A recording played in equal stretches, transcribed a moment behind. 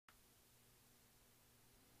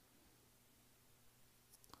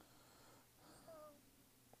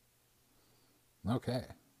Okay,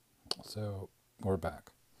 so we're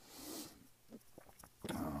back.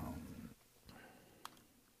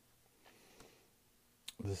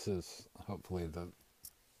 This is hopefully the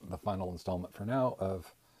final installment for now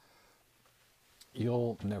of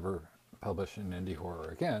You'll Never Publish an Indie Horror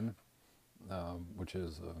Again, which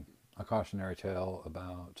is a cautionary tale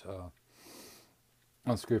about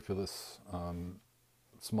unscrupulous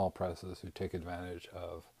small presses who take advantage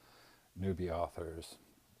of newbie authors.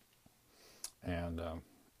 And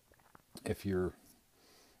if you're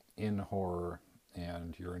in horror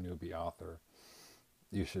and you're a newbie author,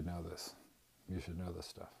 you should know this. You should know this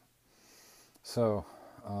stuff. So,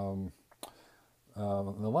 in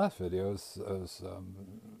the last video, I was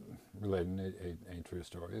relating a true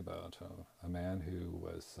story about a man who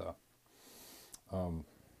was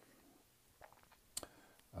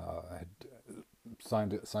had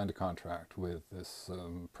signed a contract with this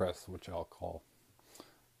press, which I'll call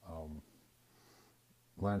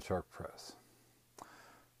Landshark Press.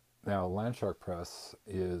 Now, Landshark Press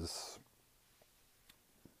is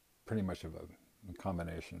pretty much of a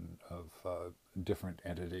combination of different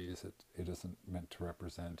entities. It isn't meant to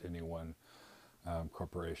represent any one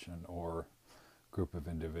corporation or group of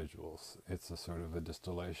individuals. It's a sort of a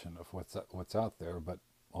distillation of what's out there, but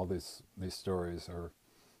all these stories are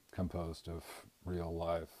composed of real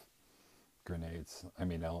live elements.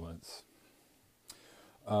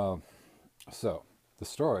 So the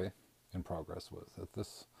story in progress was that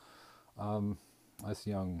this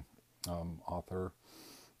young author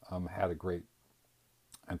had a great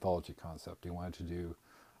anthology concept. He wanted to do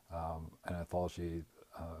an anthology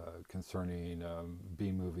concerning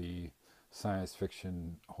B-movie science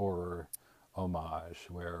fiction horror homage,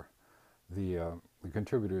 where the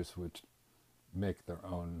contributors would make their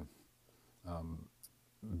own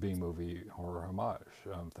B-movie horror homage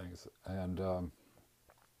things, and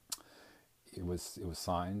it was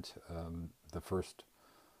signed. The first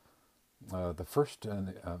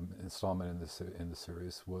installment in the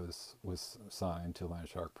series was signed to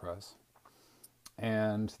Landshark Press,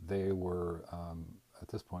 and they were at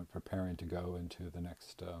this point preparing to go into the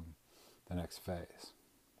next phase.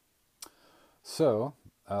 So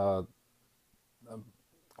at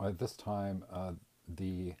this time,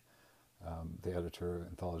 the editor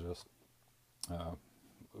anthologist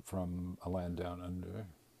from A Land Down Under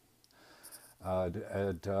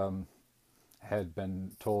had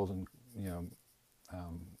been told in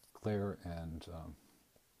clear and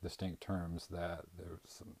distinct terms that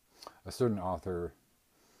there's a certain author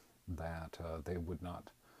that they would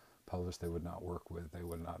not publish, they would not work with, they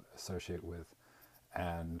would not associate with,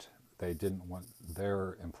 and they didn't want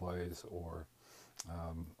their employees or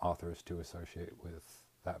authors to associate with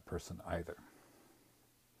that person either.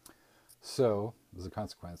 So, as a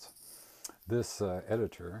consequence, this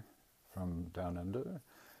editor from Down Under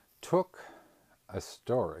took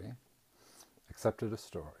accepted a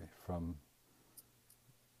story from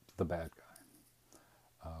the bad guy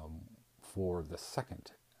for the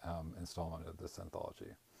second installment of this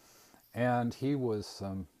anthology. And he was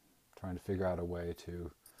trying to figure out a way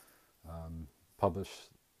to publish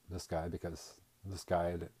this guy, because this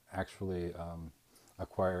guy had actually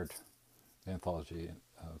acquired the anthology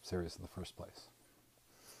series in the first place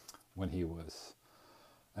when he was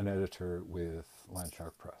an editor with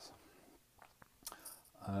Landshark Press.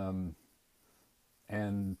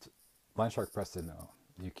 And Landshark Press said, no,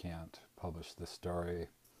 you can't publish this story.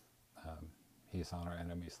 He's on our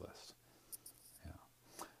enemies list. Yeah.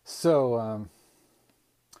 So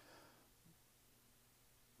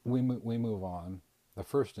we move on. The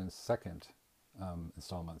first and second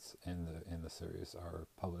installments in the series are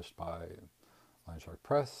published by Landshark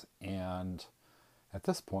Press, and at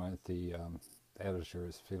this point, the editor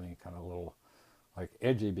is feeling kind of a little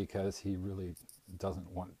edgy, because he really doesn't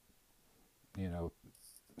want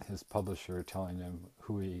his publisher telling him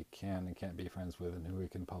who he can and can't be friends with, and who he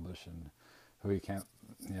can publish and who he can't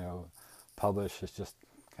publish. It's just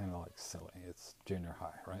kind of silly. It's junior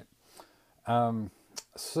high, right?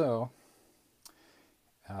 So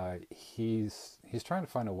he's trying to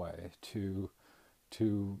find a way to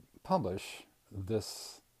publish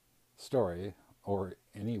this story or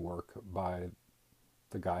any work by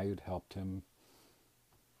the guy who'd helped him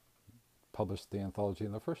publish the anthology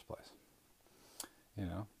in the first place.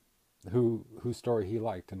 Whose story he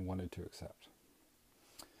liked and wanted to accept.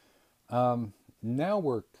 Now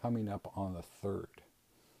we're coming up on the third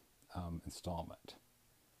installment,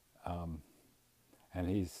 and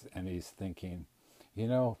he's thinking,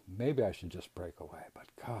 maybe I should just break away. But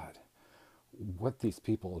God, what these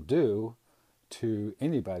people do to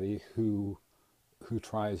anybody who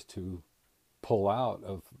tries to pull out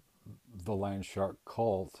of the land shark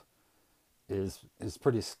cult is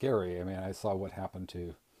pretty scary. I mean, I saw what happened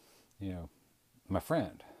to, you know, my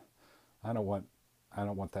friend. I don't want I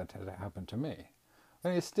don't want that to happen to me.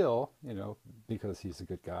 And he's still, because he's a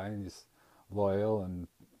good guy and he's loyal and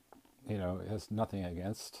has nothing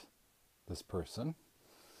against this person.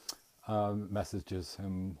 Messages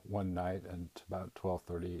him one night at about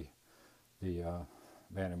 12:30, the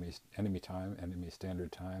enemy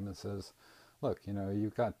standard time, and says, "Look,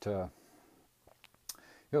 you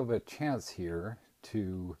have a chance here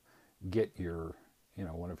to get your,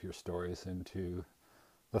 one of your stories into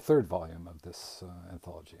the third volume of this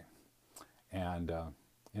anthology, and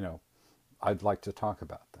I'd like to talk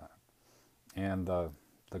about that." And the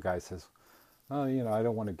guy says, "Oh, I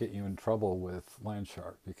don't want to get you in trouble with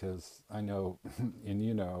Landshark because I know, and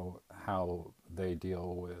you know how they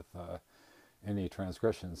deal with any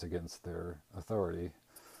transgressions against their authority."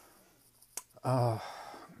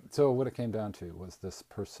 So what it came down to was this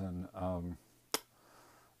person,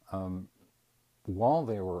 while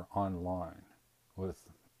they were online with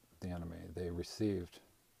the enemy, they received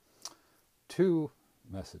two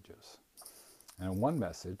messages. And one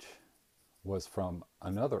message was from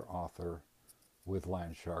another author with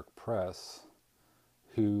Landshark Press,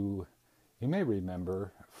 who you may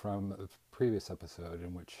remember from a previous episode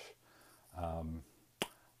in which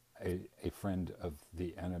a friend of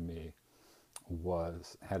the enemy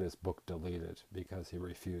had his book deleted because he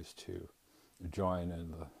refused to join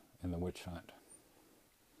in the witch hunt.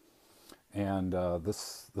 And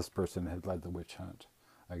this person had led the witch hunt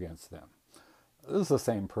against them. This is the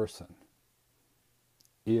same person.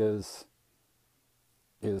 Is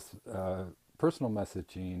personal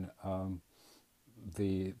messaging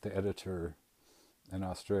the editor in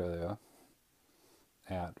Australia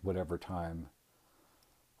at whatever time,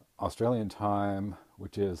 Australian time,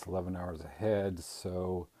 which is 11 hours ahead.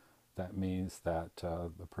 So that means that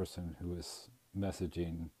the person who is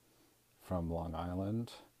messaging from Long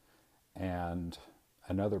Island and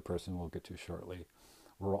another person we'll get to shortly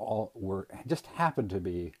were just happened to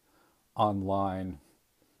be online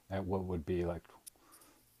at what would be like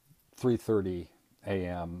 3:30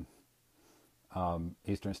 a.m.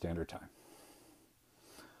 Eastern Standard Time.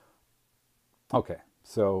 Okay,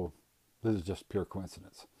 so this is just pure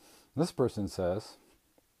coincidence. This person says,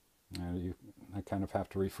 and I kind of have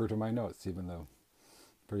to refer to my notes, even though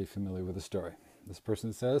I'm pretty familiar with the story. This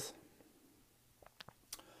person says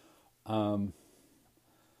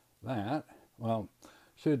that, well,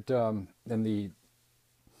 should in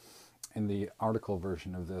the article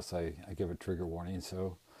version of this, I give a trigger warning,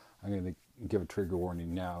 so I'm going to give a trigger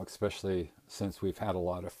warning now, especially since we've had a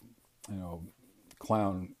lot of,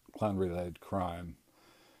 clown-related crime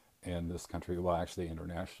in this country. Well, actually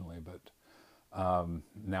internationally, but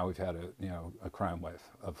now we've had a crime wave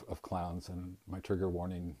of clowns, and my trigger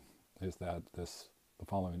warning is that the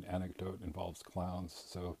following anecdote involves clowns.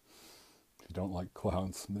 So if you don't like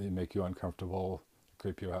clowns, they make you uncomfortable,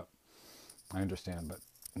 creep you out. I understand, but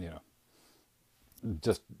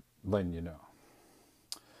just letting you know.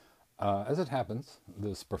 As it happens,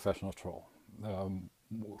 this professional troll,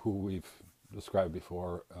 who we've described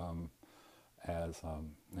before as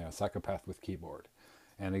a psychopath with keyboard.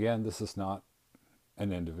 And again, this is not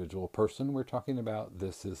an individual person we're talking about.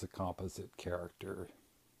 This is a composite character.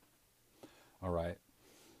 All right.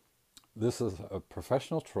 This is a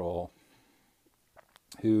professional troll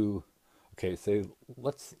who, let's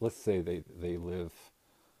say they live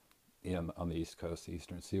on the East Coast, the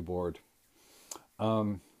Eastern Seaboard.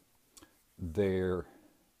 They're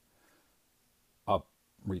a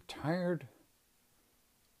retired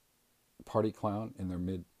party clown in their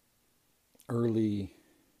early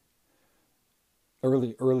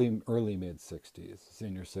mid 60s.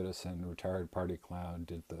 Senior citizen, retired party clown,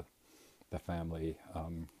 did the family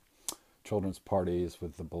children's parties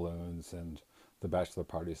with the balloons and the bachelor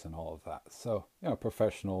parties and all of that. So,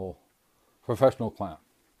 professional clown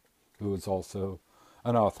who is also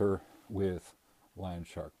an author with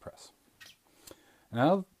Landshark Press.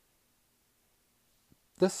 Now,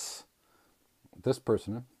 this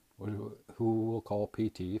person, who we'll call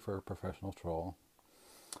PT for professional troll,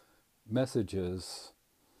 messages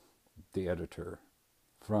the editor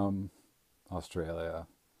from Australia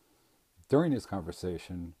during his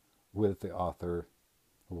conversation with the author,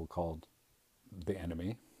 who we'll call the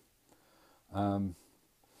enemy,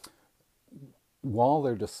 while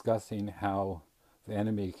they're discussing how the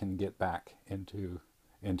enemy can get back into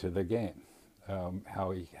the game,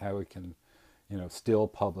 how he can, still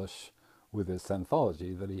publish with this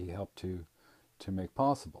anthology that he helped to make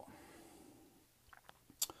possible.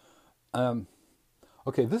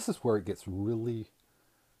 Okay, this is where it gets really,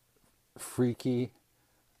 freaky,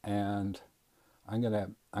 and I'm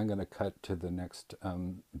gonna cut to the next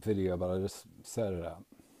video, but I'll just set it up.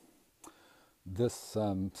 This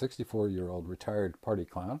 64-year-old retired party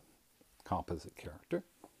clown, composite character,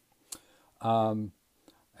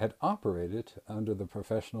 had operated under the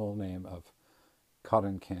professional name of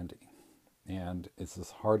Cotton Candy, and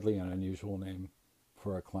it's hardly an unusual name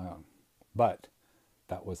for a clown, but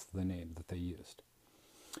that was the name that they used.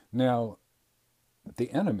 Now,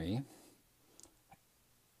 the enemy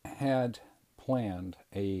had planned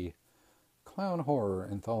a clown horror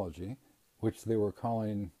anthology, which they were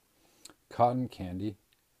calling Cotton Candy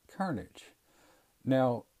Carnage.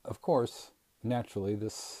 Now, of course, naturally,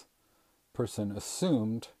 this person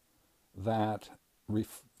assumed that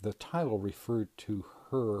the title referred to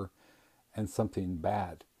her and something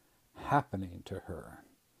bad happening to her,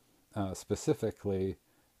 specifically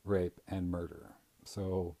rape and murder.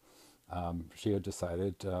 So she had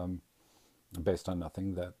decided, based on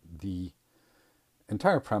nothing, that the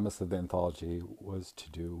entire premise of the anthology was to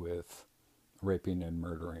do with raping and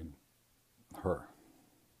murdering her.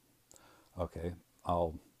 Okay,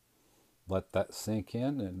 I'll let that sink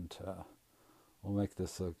in, and we'll make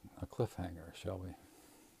this a cliffhanger, shall we?